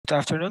Good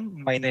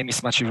afternoon. My name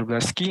is Maciej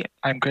Wróblewski.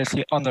 I'm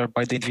greatly honored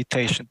by the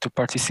invitation to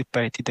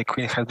participate in the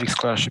Queen Hedvig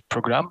Scholarship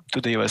program to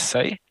the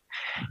USA.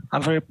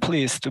 I'm very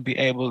pleased to be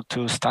able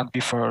to stand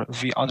before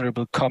the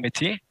Honorable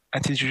Committee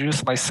and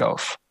introduce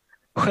myself.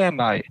 Who am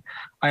I?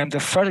 I am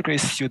the third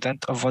grade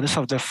student of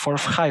Władysława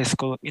IV High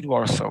School in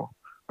Warsaw,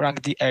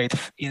 ranked the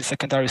 8th in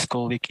secondary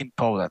school league in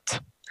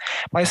Poland.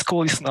 My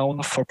school is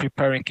known for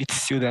preparing its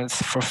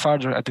students for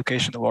further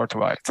education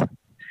worldwide.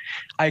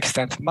 I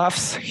extend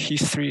maths,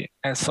 history,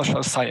 and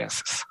social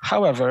sciences.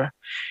 However,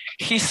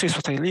 history is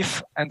what I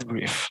live and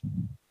breathe.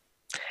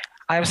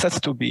 I am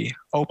said to be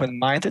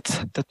open-minded,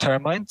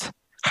 determined,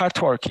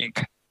 hardworking,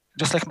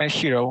 just like my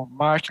hero,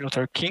 Martin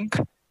Luther King,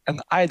 an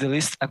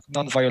idealist and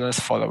non-violence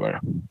follower.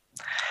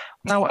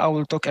 Now I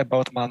will talk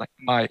about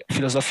my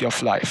philosophy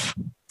of life: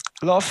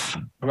 love,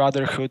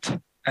 brotherhood,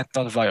 and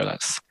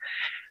non-violence.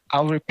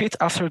 I'll repeat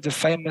after the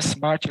famous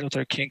Martin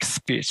Luther King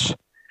speech.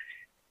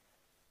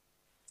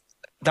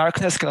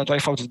 Darkness cannot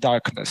drive out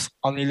darkness,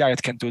 only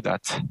light can do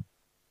that.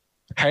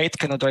 Hate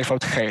cannot drive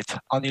out hate,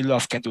 only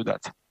love can do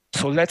that.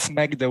 So let's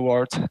make the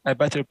world a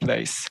better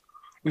place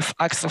with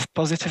acts of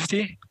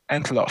positivity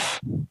and love.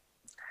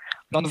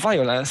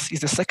 Non-violence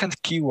is the second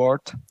key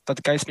word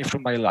that guides me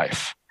through my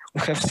life.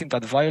 We have seen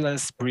that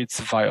violence breeds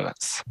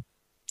violence.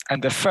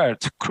 And the third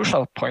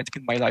crucial point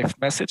in my life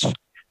message,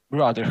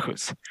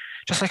 brotherhood.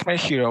 Just like my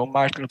hero,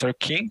 Martin Luther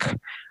King,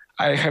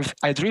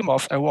 I dream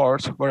of a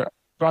world where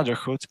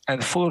brotherhood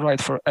and full right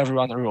for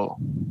everyone rule.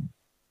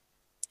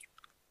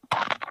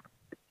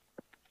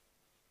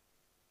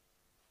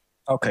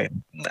 Okay,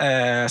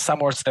 some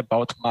words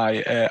about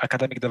my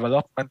academic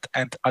development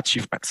and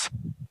achievements.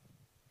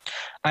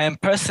 I am a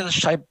person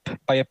shaped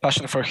by a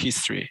passion for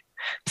history.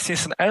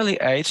 Since an early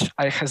age,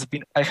 I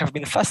have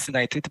been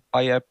fascinated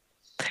by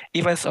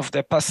events of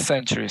the past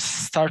centuries,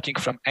 starting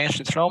from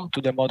ancient Rome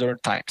to the modern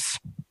times.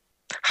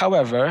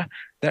 However,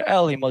 the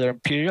early modern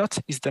period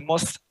is the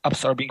most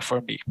absorbing for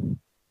me.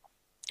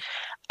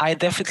 I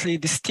definitely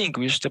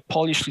distinguish the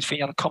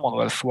Polish-Lithuanian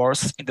Commonwealth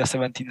Wars in the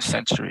 17th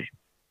century.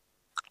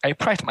 I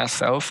pride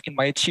myself in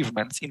my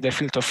achievements in the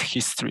field of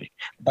history,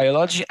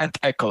 biology, and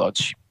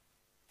ecology.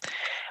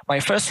 My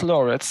first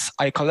laureates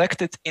I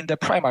collected in the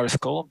primary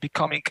school,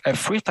 becoming a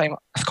three-time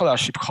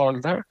scholarship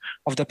holder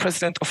of the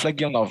president of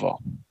Legionowo.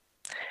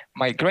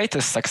 My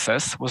greatest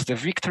success was the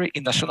victory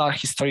in National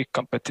Historic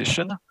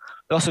Competition,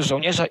 Losy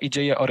żołnierza i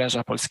dzieje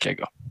oręża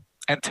polskiego,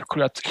 and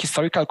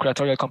Historical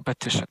Curatorial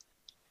Competition.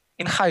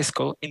 In high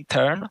school, in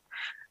turn,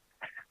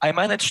 I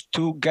managed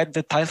to get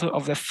the title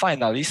of the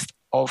finalist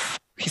of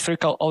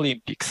Historical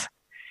Olympics.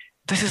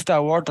 This is the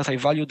award that I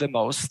value the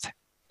most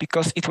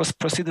because it was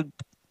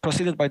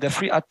preceded by the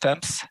 3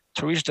 attempts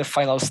to reach the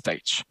final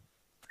stage.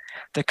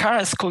 The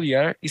current school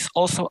year is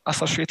also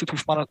associated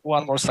with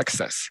one more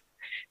success.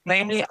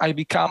 Namely, I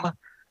become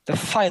the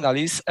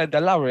finalist,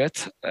 the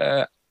laureate.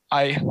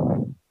 I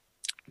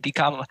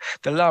become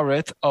the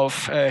laureate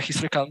of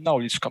historical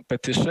knowledge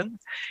competition,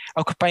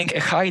 occupying a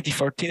high, the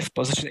 14th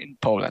position in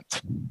Poland.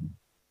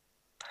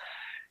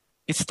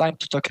 It's time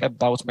to talk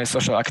about my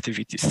social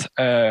activities.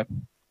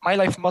 My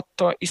life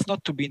motto is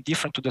not to be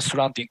indifferent to the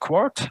surrounding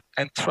world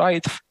and try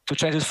to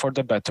change it for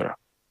the better.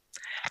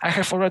 I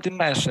have already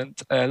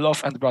mentioned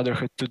love and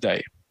brotherhood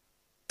today.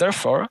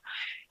 Therefore,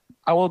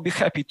 I will be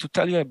happy to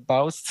tell you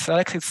about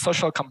selected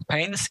social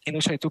campaigns in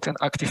which I took an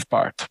active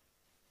part.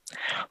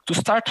 To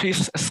start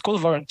with, school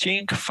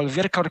volunteering for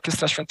Wielka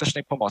Orkiestra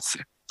Świątecznej Pomocy.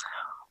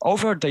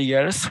 Over the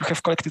years, we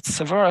have collected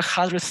several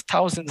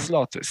 100,000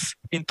 zlotys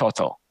in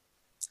total.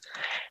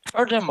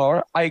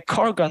 Furthermore, I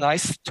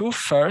co-organized 2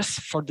 fairs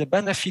for the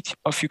benefit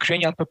of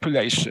Ukrainian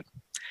population.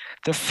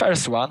 The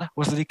first one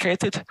was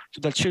dedicated to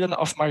the children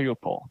of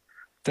Mariupol.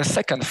 The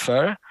second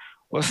fair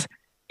was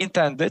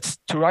intended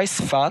to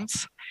raise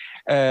funds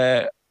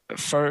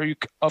for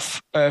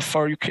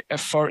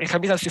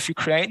inhabitants of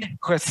Ukraine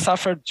who had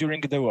suffered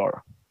during the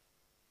war.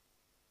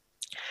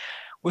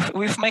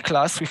 With my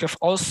class, we have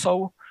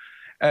also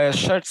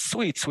shared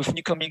sweets with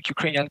newcoming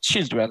Ukrainian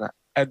children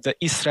at the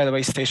East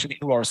Railway Station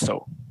in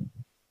Warsaw.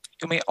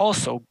 You may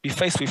also be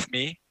faced with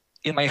me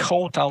in my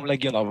hometown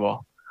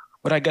Legionowo,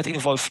 where I get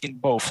involved in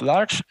both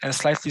large and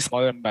slightly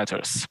smaller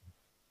matters.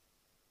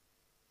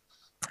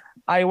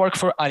 I work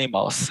for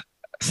animals,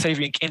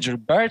 saving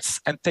injured birds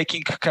and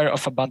taking care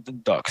of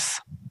abandoned dogs.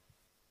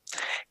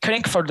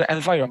 Caring for the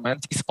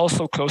environment is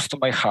also close to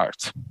my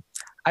heart.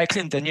 I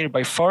clean the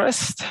nearby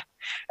forest,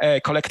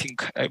 collecting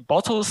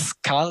bottles,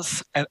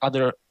 cans, and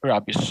other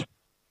rubbish.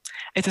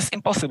 It is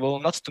impossible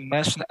not to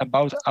mention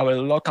about our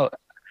local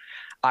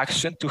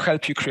action to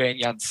help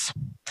Ukrainians.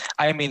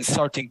 I mean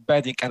sorting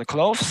bedding and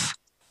clothes,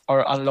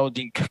 or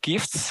unloading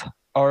gifts,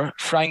 or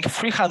frying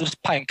 300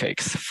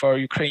 pancakes for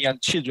Ukrainian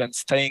children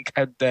staying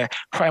at the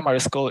primary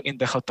school in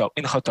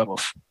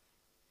Chotomów.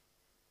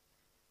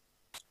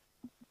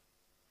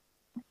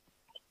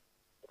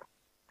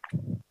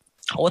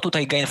 What would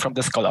I gain from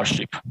the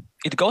scholarship?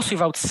 It goes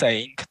without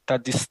saying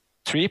that this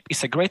trip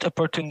is a great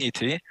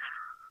opportunity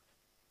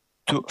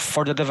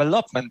for the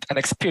development and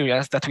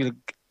experience that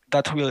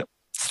will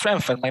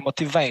strengthen my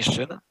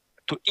motivation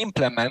to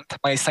implement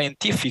my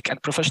scientific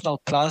and professional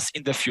plans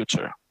in the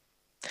future.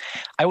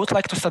 I would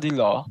like to study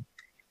law,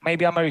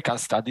 maybe American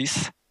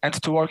studies, and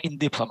to work in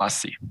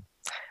diplomacy.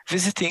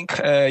 Visiting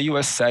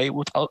USA,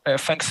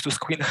 thanks to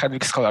Queen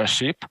Hedvig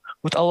Scholarship,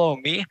 would allow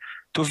me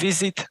to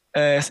visit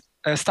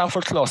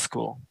Stanford Law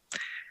School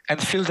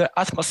and feel the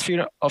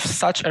atmosphere of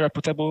such a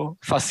reputable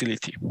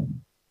facility.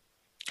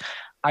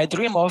 I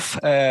dream of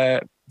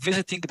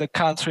visiting the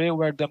country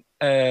where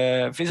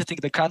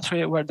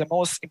the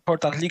most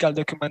important legal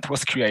document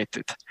was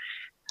created.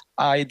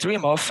 I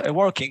dream of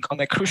working on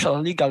a crucial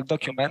legal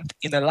document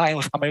in line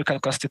with American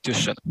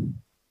Constitution.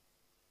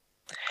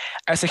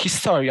 As a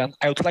historian,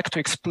 I would like to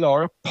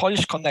explore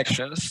Polish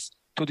connections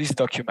to this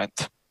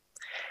document.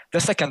 The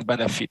second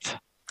benefit,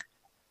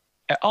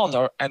 an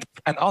honor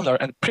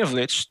and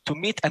privilege to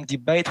meet and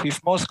debate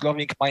with most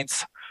glowing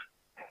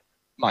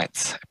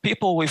minds,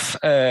 people with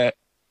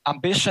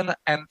ambition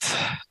and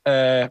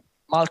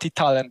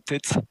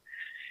multi-talented,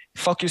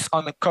 focus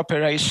on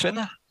cooperation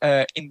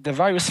in the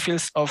various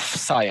fields of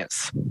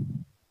science.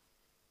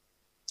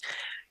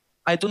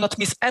 I do not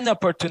miss any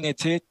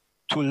opportunity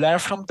to learn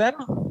from them,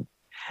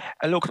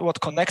 look at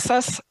what connects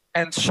us,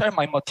 and share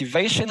my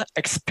motivation,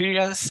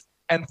 experience,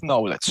 and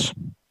knowledge.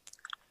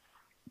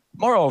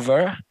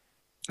 Moreover,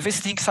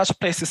 visiting such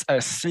places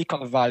as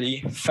Silicon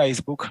Valley,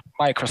 Facebook,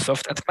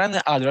 Microsoft, and many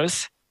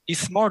others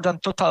is more than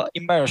total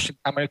immersion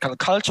in American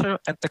culture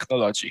and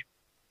technology.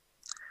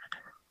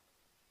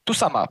 To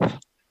sum up,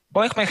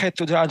 bowing my head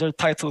to the other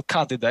title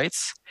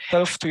candidates,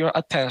 delve to your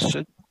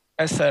attention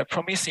as a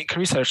promising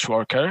research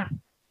worker,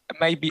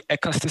 maybe a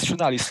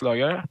constitutionalist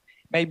lawyer,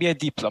 maybe a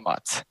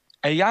diplomat,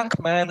 a young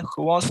man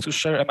who wants to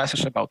share a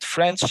message about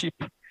friendship,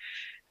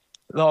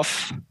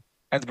 love,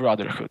 and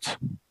brotherhood.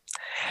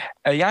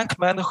 A young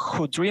man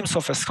who dreams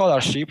of a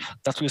scholarship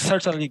that will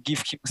certainly give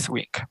him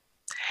swing.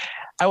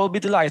 I will be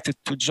delighted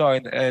to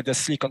join the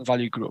Silicon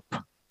Valley group.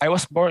 I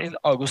was born in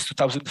August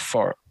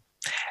 2004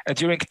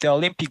 during the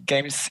Olympic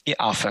Games in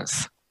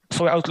Athens.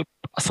 So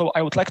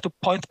I would like to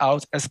point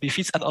out, as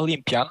befits an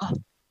Olympian,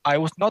 I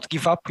would not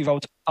give up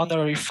without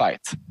honorary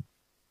fight.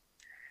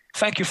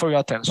 Thank you for your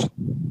attention.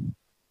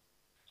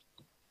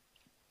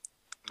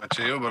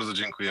 Macieju, bardzo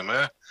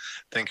dziękujemy.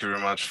 Thank you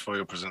very much for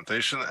your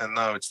presentation. And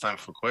now it's time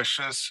for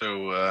questions. So,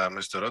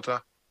 Mr.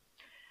 Rota.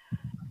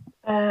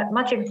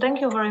 Maciej,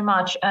 thank you very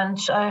much. And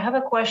I have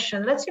a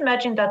question. Let's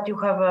imagine that you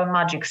have a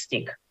magic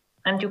stick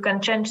and you can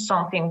change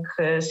something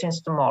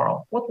since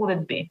tomorrow. What would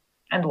it be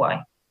and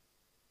why?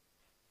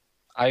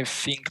 I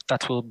think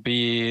that will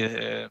be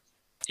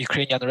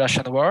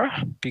Ukrainian-Russian war,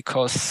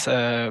 because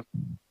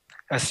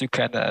as you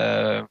can,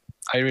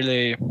 I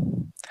really,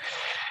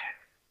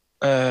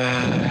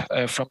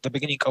 from the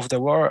beginning of the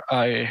war,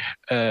 I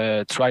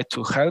tried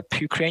to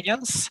help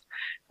Ukrainians,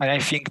 and I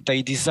think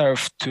they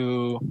deserve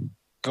to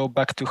go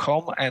back to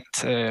home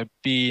and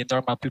be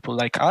normal people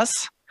like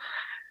us.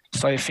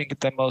 So I think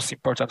the most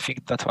important thing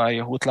that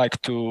I would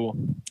like to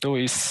do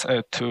is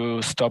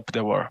to stop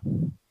the war.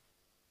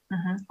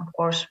 Of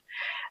course.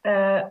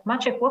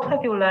 Maciej, what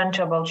have you learned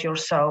about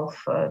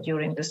yourself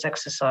during this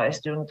exercise,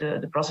 during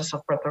the process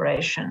of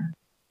preparation?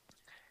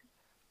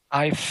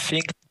 I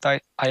think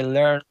that I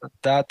learned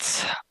that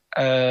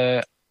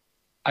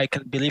I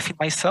can believe in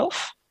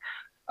myself.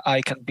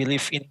 I can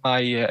believe in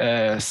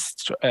my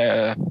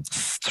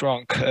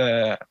strong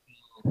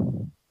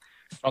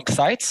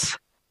sides.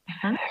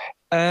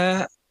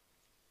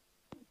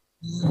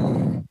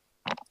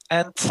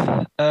 And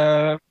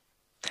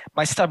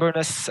my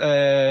stubbornness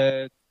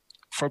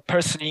for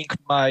pursuing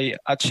my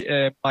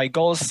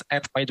goals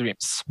and my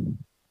dreams.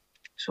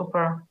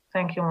 Super.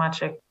 Thank you,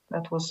 Maciej.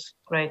 That was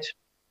great.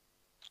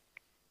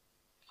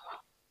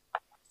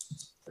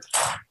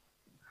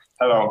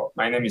 Hello,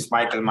 my name is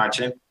Michael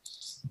Maciej.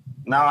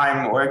 Now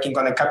I'm working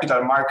on a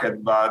capital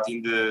market, but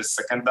in the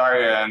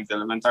secondary and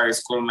elementary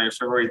school, my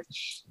favorite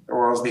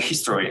was the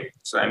history.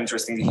 So I'm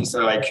interested in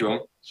history like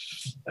you.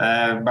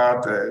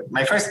 But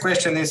my first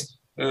question is,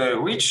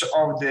 which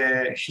of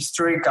the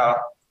historical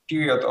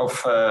period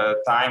of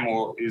time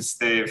is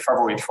the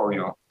favorite for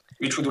you?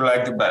 Which would you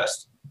like the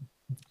best?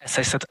 As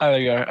I said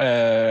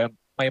earlier,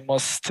 my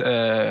most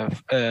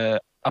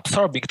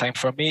absorbing time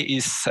for me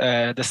is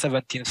the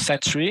 17th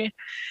century,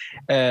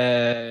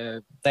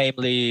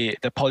 namely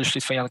the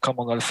Polish-Lithuanian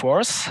Commonwealth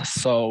Wars.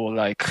 So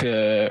like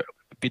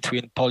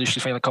between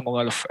Polish-Lithuanian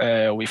Commonwealth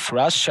with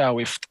Russia,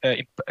 with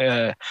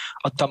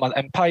Ottoman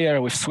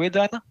Empire, with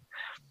Sweden.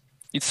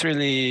 It's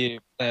really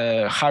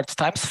hard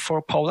times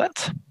for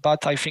Poland,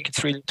 but I think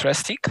it's really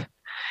interesting.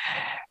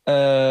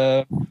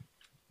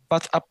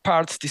 But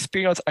apart this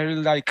period, I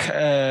really like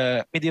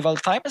medieval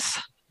times.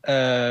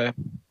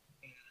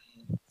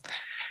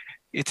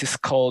 It is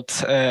called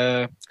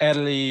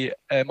early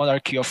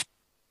monarchy of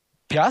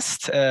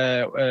Piast,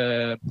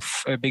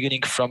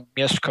 beginning from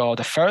Mieszko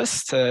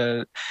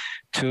I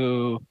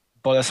to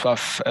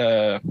Bolesław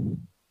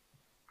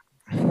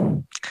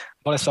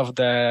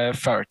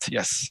III.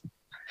 Yes,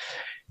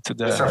 to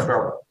the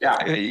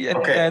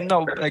Okay. No,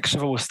 like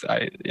Krzywoust.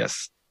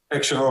 Yes.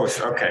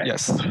 Krzywoust. Okay.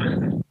 Yes.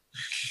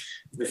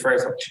 the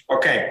first one.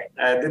 Okay.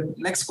 The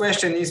next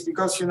question is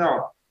because, you know,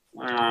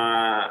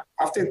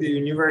 after the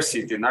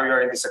university, now you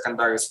are in the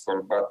secondary school,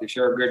 but if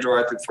you're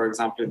graduated, for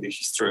example, in the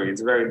history,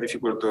 it's very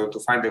difficult to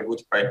find a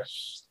good paid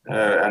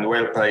and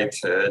well-paid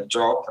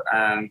job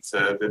and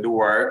the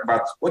work.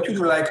 But what would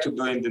you like to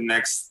do in the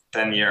next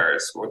 10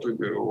 years?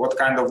 What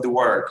kind of the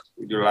work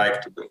would you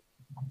like to do?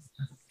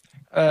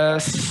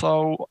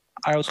 So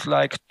I would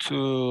like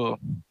to,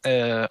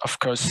 of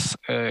course,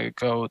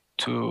 go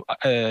to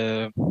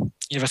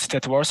University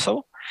at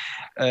Warsaw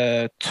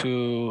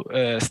to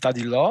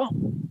study law,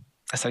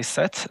 as I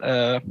said,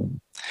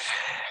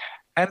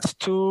 and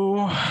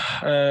to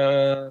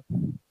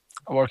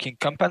working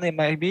company,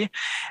 maybe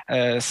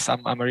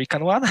some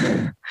American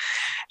one,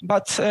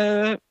 but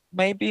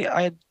maybe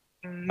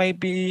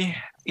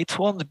it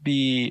won't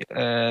be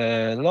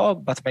law,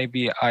 but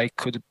maybe I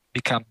could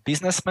become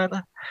businessman.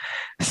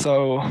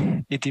 So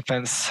it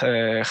depends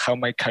how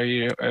my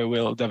career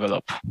will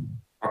develop.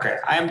 Okay,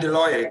 I am the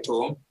lawyer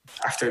too,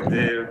 after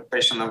the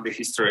passion of the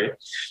history.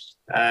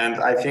 And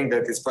I think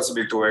that it's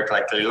possible to work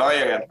like a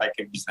lawyer and like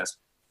a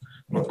businessman.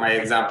 But my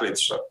example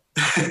is short.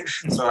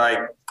 So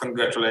I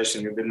congratulate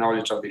you with the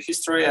knowledge of the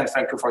history and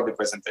thank you for the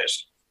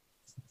presentation.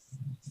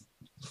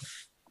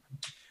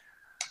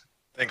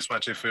 Thanks,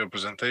 Maciej, for your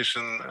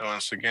presentation.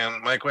 Once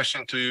again, my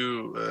question to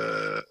you,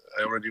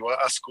 I already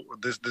asked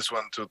this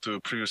one to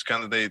previous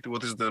candidate.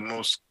 What is the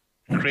most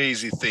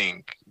crazy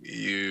thing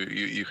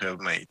you have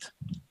made?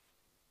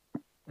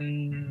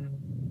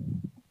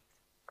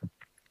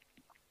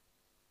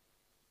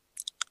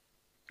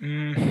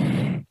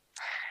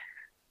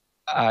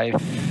 I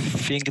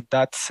think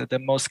that the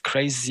most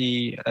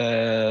crazy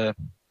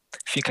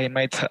thing I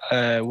made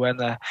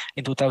when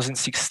in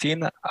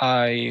 2016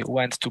 I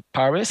went to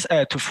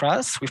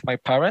France with my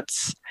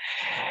parents.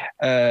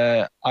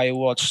 I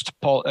watched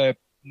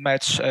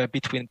match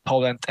between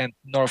Poland and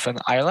Northern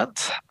Ireland.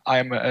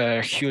 I'm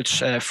a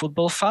huge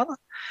football fan,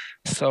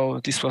 so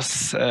this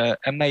was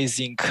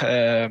amazing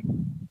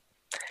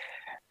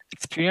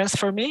experience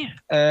for me.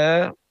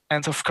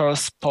 And of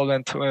course,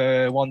 Poland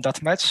won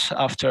that match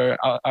after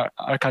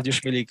Arkadiusz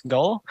Milik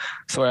goal.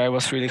 So I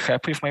was really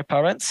happy with my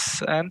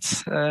parents. And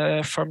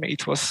for me,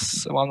 it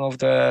was one of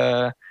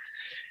the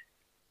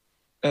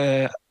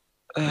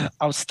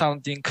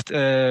outstanding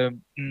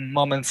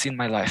moments in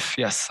my life.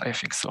 Yes, I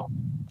think so.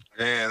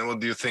 And what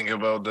do you think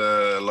about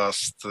the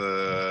last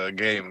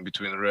game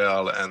between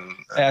Real and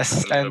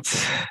yes, and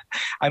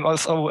I'm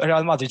also a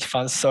Real Madrid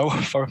fan, so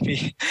for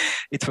me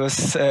it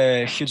was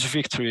a huge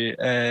victory.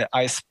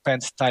 I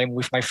spent time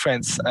with my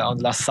friends on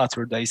last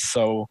Saturday,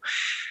 so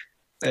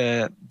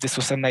this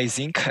was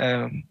amazing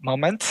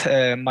moment.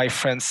 My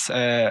friends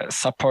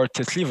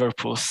supported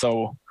Liverpool,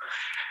 so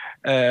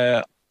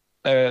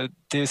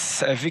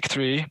this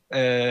victory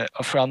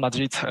of Real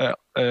Madrid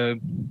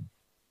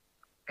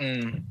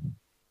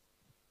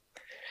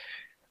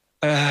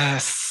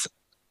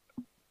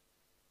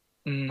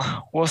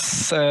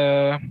was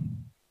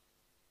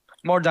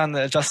more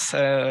than just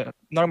a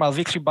normal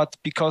victory, but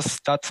because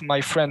that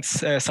my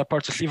friends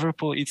supported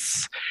Liverpool,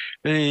 it's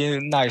really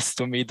nice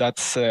to me that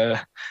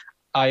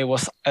I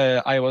was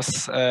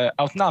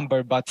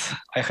outnumbered, but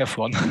I have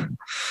won.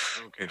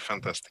 Okay,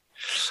 fantastic.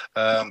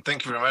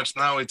 Thank you very much.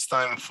 Now it's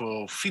time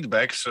for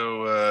feedback.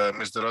 So,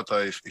 Ms.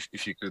 Dorota,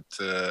 if you could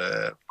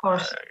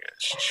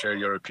share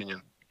your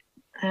opinion.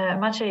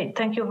 Maciej,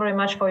 thank you very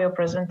much for your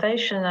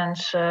presentation, and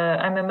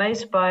I'm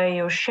amazed by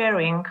your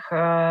sharing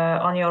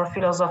on your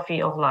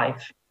philosophy of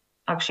life.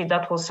 Actually,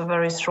 that was a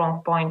very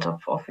strong point of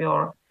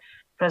your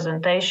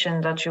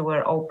presentation, that you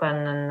were open,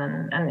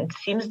 and it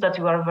seems that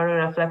you are a very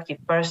reflective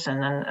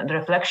person, and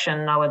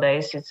reflection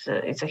nowadays,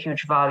 it's a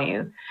huge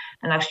value.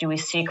 And actually, we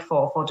seek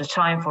for the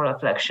time for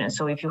reflection.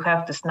 So if you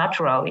have this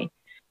naturally,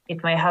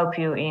 it may help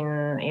you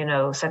in, you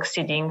know,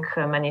 succeeding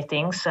many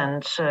things,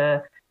 and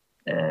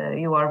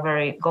you are a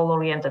very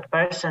goal-oriented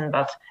person,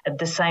 but at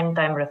the same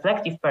time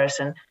reflective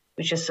person,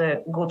 which is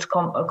a good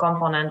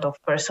component of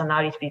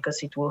personality,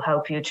 because it will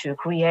help you to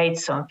create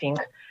something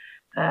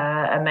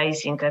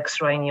amazing,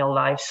 extra in your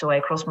life. So I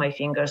cross my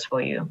fingers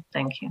for you.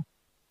 Thank you.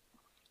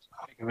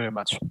 Thank you very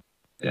much.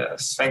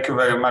 Yes, thank you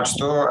very much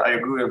too. I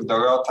agree with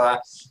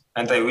Dorota,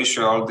 and I wish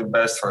you all the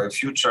best for the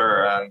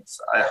future. And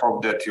I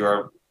hope that you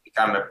will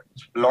become a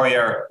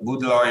lawyer,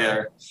 good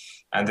lawyer,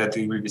 and that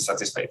you will be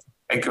satisfied.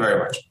 Thank you very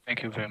much.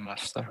 Thank you very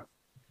much, sir.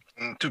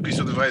 Two pieces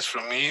of advice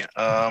from me.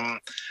 I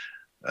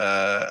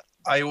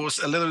was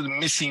a little bit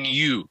missing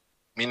you,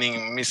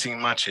 meaning missing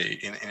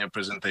Maciej in your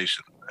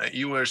presentation.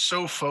 You were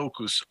so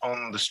focused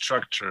on the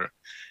structure,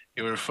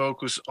 you were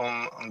focused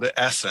on the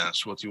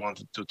essence, what you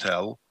wanted to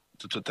tell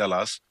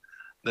us,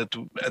 that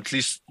at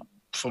least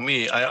for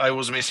me, I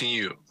was missing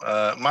you.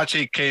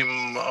 Maciej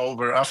came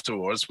over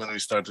afterwards when we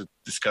started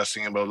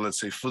discussing about,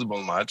 let's say,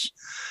 football match.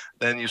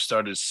 Then you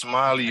started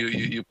smile,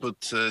 you put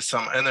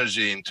some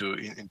energy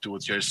into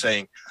what you're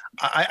saying.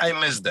 I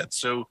missed that.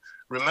 So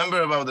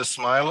remember about the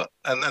smile,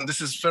 and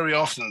this is very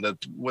often that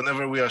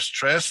whenever we are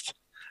stressed,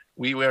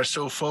 we are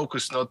so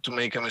focused not to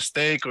make a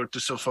mistake or to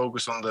so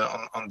focus on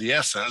the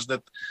essence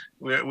that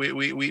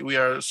we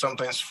are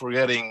sometimes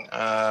forgetting,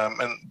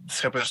 and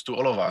this happens to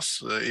all of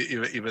us,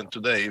 even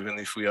today, even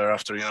if we are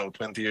after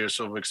 20 years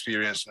of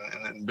experience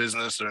in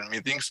business or in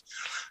meetings,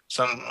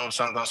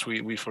 sometimes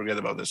we forget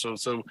about this.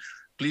 So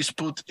please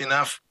put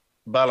enough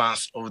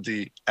balance of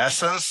the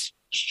essence.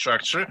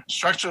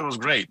 Structure was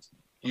great.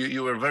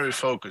 You were very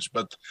focused,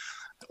 but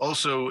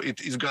also it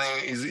is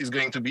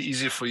going to be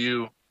easy for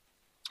you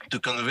to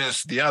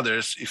convince the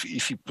others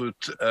if you put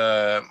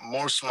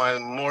more smile,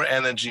 more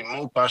energy,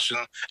 more passion,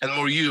 and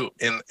more you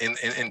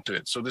into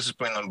it. So this is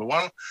point number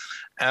one.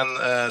 And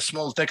a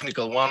small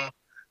technical one.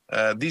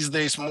 These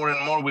days, more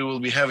and more, we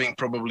will be having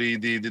probably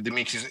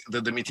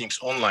the meetings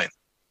online.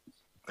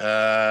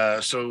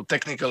 So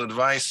technical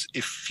advice: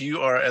 if you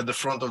are at the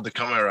front of the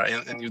camera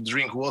and you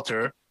drink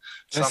water,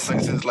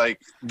 sometimes it's like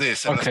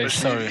this. And okay,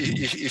 sorry.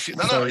 If you,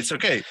 no, it's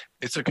okay.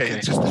 It's okay.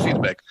 It's just the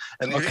feedback.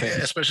 And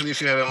especially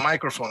if you have a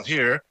microphone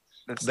here,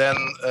 then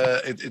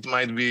it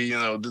might be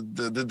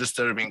the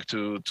disturbing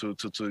to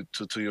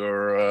your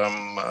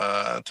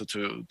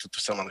to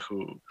someone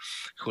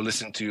who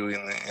listens to you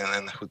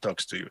and who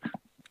talks to you.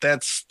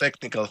 That's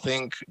technical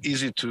thing,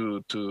 easy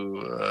to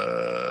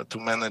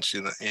manage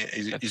and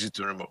easy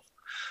to remove.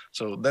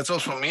 So that's all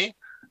from me.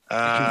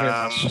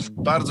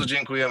 Bardzo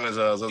dziękujemy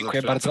za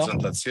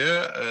prezentację.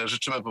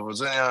 Życzymy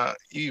powodzenia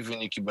i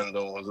wyniki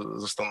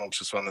zostaną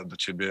przesłane do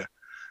ciebie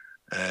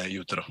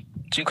jutro.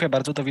 Dziękuję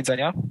bardzo, do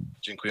widzenia.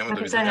 Dziękujemy,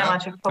 do widzenia.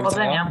 Maciek,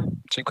 powodzenia.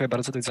 Dziękuję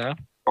bardzo, do widzenia.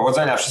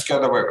 Powodzenia, wszystkiego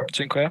dobrego.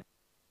 Dziękuję.